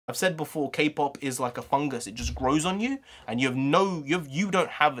I've said before, K-pop is like a fungus. It just grows on you, and you don't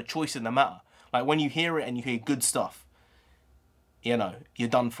have a choice in the matter. Like when you hear it and you hear good stuff, you know, you're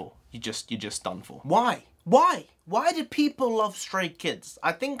done for. You're just done for. Why? Why? Why do people love Stray Kids?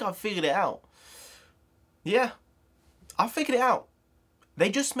 I think I've figured it out. Yeah, I figured it out. They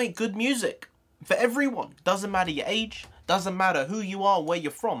just make good music for everyone. Doesn't matter your age, doesn't matter who you are, where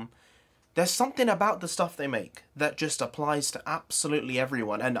you're from. There's something about the stuff they make that just applies to absolutely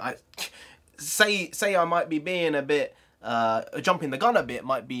everyone. And I say I might be being a bit jumping the gun a bit,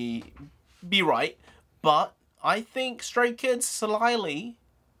 might be right, but I think Stray Kids slyly,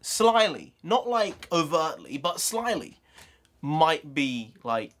 not like overtly, but slyly, might be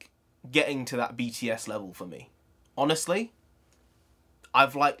like getting to that BTS level for me. Honestly,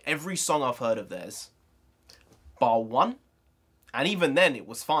 I've liked every song I've heard of theirs, bar one. And even then, it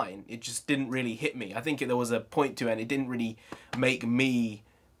was fine. It just didn't really hit me. I think there was a point to it, and it didn't really make me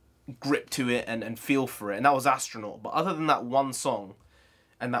grip to it and feel for it. And that was Astronaut. But other than that one song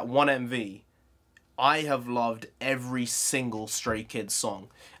and that one MV, I have loved every single Stray Kids song.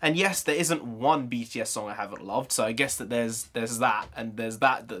 And yes, there isn't one BTS song I haven't loved. So I guess that there's that, and there's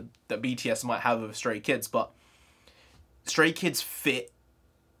that BTS might have of Stray Kids. But Stray Kids fit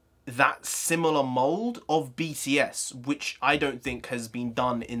that similar mold of BTS, which I don't think has been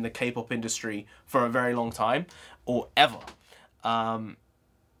done in the K-pop industry for a very long time, or ever.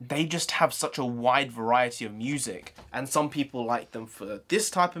 They just have such a wide variety of music, and some people like them for this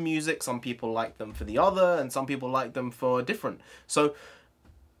type of music, some people like them for the other, and some people like them for different. So,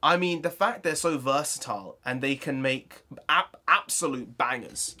 I mean, the fact they're so versatile and they can make absolute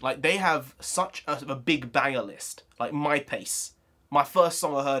bangers. Like, they have such a big banger list, like My Pace. My first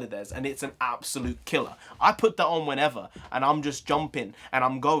song I heard of theirs, and it's an absolute killer. I put that on whenever, and I'm just jumping, and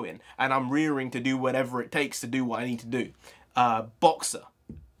I'm going, and I'm rearing to do whatever it takes to do what I need to do. Boxer.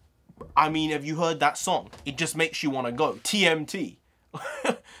 I mean, have you heard that song? It just makes you want to go. TMT.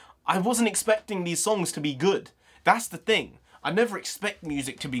 I wasn't expecting these songs to be good. That's the thing. I never expect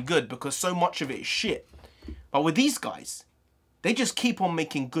music to be good because so much of it is shit. But with these guys, they just keep on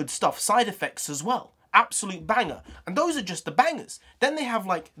making good stuff. Side Effects as well. Absolute banger. And those are just the bangers. Then they have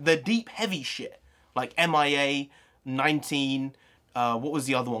like the deep heavy shit. Like MIA, 19, what was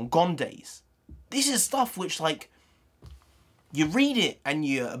the other one? Gone Days. This is stuff which like, you read it and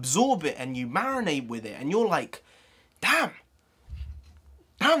you absorb it and you marinate with it and you're like, damn,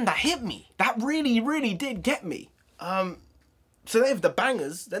 that hit me. That really, really did get me. So they have the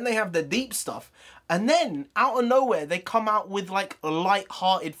bangers, then they have the deep stuff. And then out of nowhere, they come out with like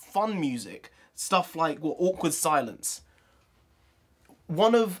light-hearted fun music. Stuff like Awkward Silence.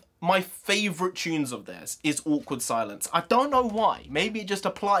 One of my favourite tunes of theirs is Awkward Silence. I don't know why. Maybe it just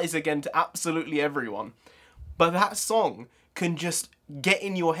applies again to absolutely everyone. But that song can just get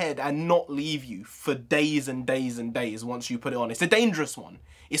in your head and not leave you for days and days and days once you put it on. It's a dangerous one.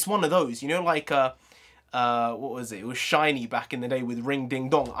 It's one of those, you know, like, what was it? It was Shiny back in the day with Ring Ding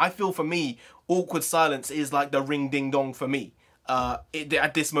Dong. I feel for me, Awkward Silence is like the Ring Ding Dong for me.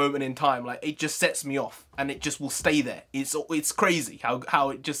 At this moment in time, like, it just sets me off and it just will stay there. It's crazy how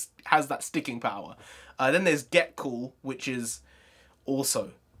it just has that sticking power. Then there's Get Cool, which is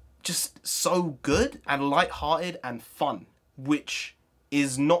also just so good and light-hearted and fun, which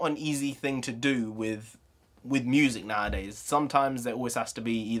is not an easy thing to do with music nowadays. Sometimes there always has to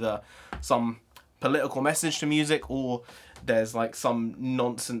be either some political message to music, or there's like some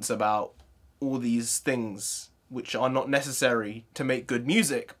nonsense about all these things which are not necessary to make good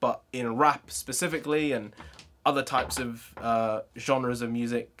music, but in rap specifically and other types of genres of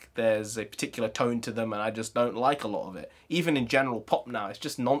music, there's a particular tone to them, and I just don't like a lot of it. Even in general pop now, it's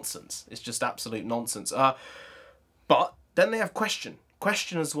just nonsense. It's just absolute nonsense. But then they have Question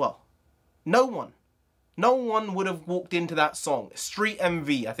as well. No one would have walked into that song. Street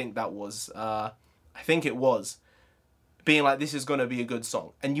MV, I think that was. I think it was. Being like, this is going to be a good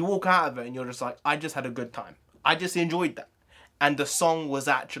song. And you walk out of it and you're just like, I just had a good time. I just enjoyed that. And the song was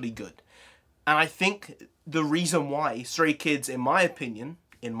actually good. And I think the reason why Stray Kids, in my opinion,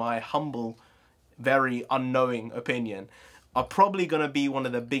 in my humble, very unknowing opinion, are probably going to be one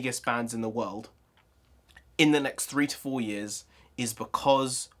of the biggest bands in the world in the next 3 to 4 years is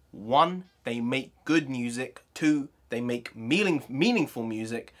because, 1, they make good music, 2, they make meaningful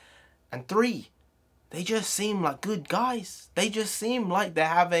music, and 3, they just seem like good guys. They just seem like they're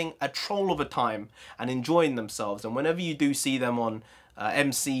having a troll of a time and enjoying themselves. And whenever you do see them on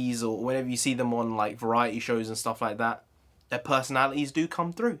MCs, or whenever you see them on like variety shows and stuff like that, their personalities do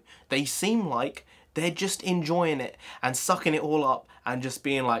come through. They seem like they're just enjoying it and sucking it all up and just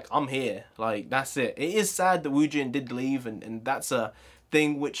being like, I'm here. Like, that's it. It is sad that WOOJIN did leave, and that's a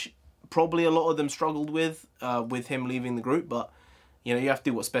thing which probably a lot of them struggled with him leaving the group, but you know, you have to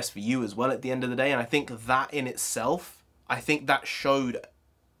do what's best for you as well at the end of the day. And I think that in itself, I think that showed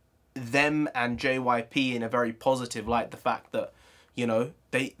them and JYP in a very positive light, the fact that, you know,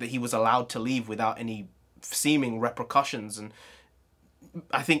 that he was allowed to leave without any seeming repercussions. And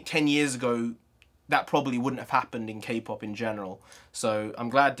I think 10 years ago, that probably wouldn't have happened in K-pop in general. So I'm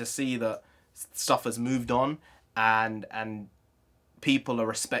glad to see that stuff has moved on, and people are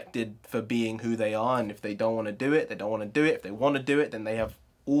respected for being who they are, and if they don't want to do it, they don't want to do it. If they want to do it, then they have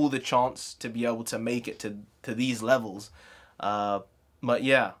all the chance to be able to make it to these levels. But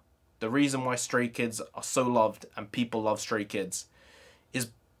yeah, the reason why Stray Kids are so loved and people love Stray Kids is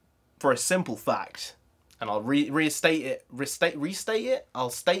for a simple fact, and I'll restate it. I'll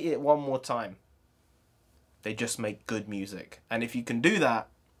state it one more time. They just make good music, and if you can do that,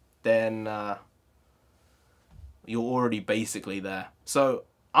 then you're already basically there. So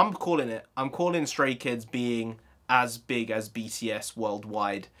I'm calling it. I'm calling Stray Kids being as big as BTS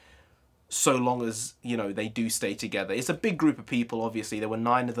worldwide, so long as, you know, they do stay together. It's a big group of people, obviously. There were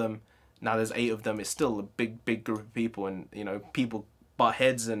 9 of them. Now there's 8 of them. It's still a big group of people, and, you know, people butt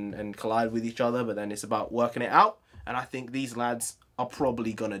heads and collide with each other, but then it's about working it out. And I think these lads are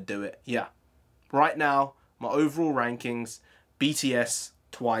probably gonna do it. Yeah. Right now, my overall rankings, BTS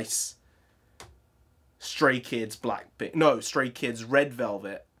twice, Stray Kids Blackpink, no, Stray Kids Red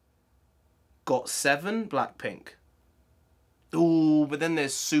Velvet got 7, Blackpink. Ooh, but then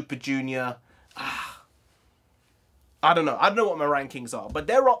there's Super Junior. I don't know what my rankings are, but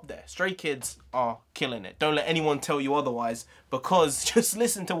they're up there. Stray Kids are killing it. Don't let anyone tell you otherwise, because just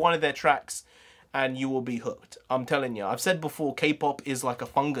listen to one of their tracks and you will be hooked. I'm telling you. I've said before, K-pop is like a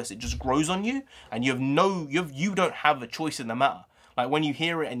fungus. It just grows on you, and you don't have a choice in the matter. Like when you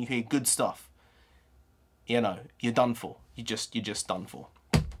hear it and you hear good stuff, you know, you're done for. You're just done for.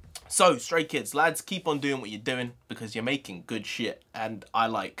 So, Stray Kids, lads, keep on doing what you're doing, because you're making good shit, and I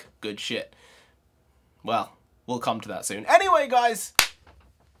like good shit. Well, we'll come to that soon. Anyway, guys,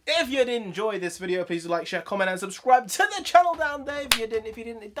 if you did enjoy this video, please like, share, comment, and subscribe to the channel down there. If you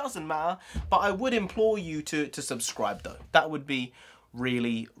didn't, it doesn't matter. But I would implore you to subscribe, though. That would be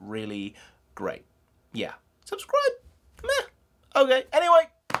really, really great. Yeah, subscribe. Meh. Okay, anyway,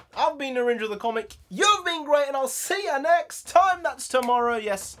 I've been NarendraTheComic. You've been great, and I'll see you next time. That's tomorrow.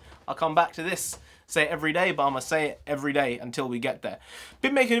 Yes, I'll come back to this. Say it every day, but I'm going to say it every day until we get there.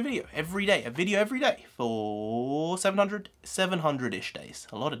 Been making a video every day. A video every day for 700-ish days.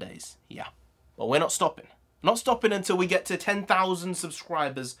 A lot of days. Yeah. But we're not stopping. Not stopping until we get to 10,000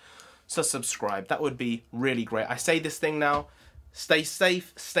 subscribers. So subscribe. That would be really great. I say this thing now. Stay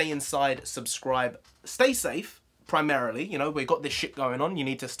safe. Stay inside. Subscribe. Stay safe. Primarily, you know, we've got this shit going on. You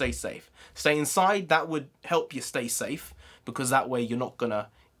need to stay safe. Stay inside. That would help you stay safe, because that way you're not gonna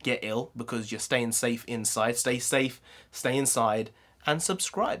get ill, because you're staying safe inside. Stay safe, stay inside, and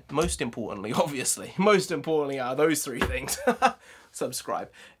subscribe. Most importantly, obviously. Most importantly out of those 3 things. Subscribe.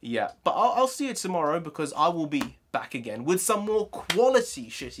 Yeah. But I'll see you tomorrow, because I will be back again with some more quality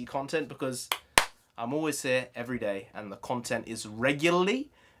shitty content, because I'm always here every day, and the content is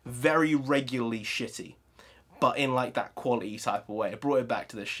regularly, very regularly shitty. But in like that quality type of way. I brought it back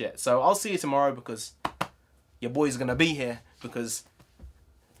to the shit. So I'll see you tomorrow, because your boy's gonna be here, because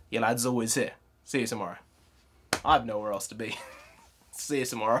your lad's always here. See you tomorrow. I have nowhere else to be. See you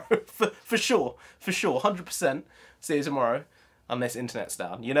tomorrow. for sure. For sure. 100%. See you tomorrow. Unless internet's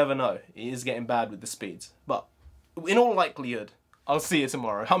down. You never know. It is getting bad with the speeds. But in all likelihood, I'll see you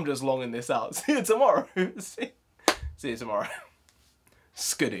tomorrow. I'm just longing this out. See you tomorrow. See you tomorrow.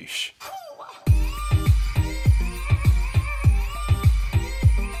 Skadoosh.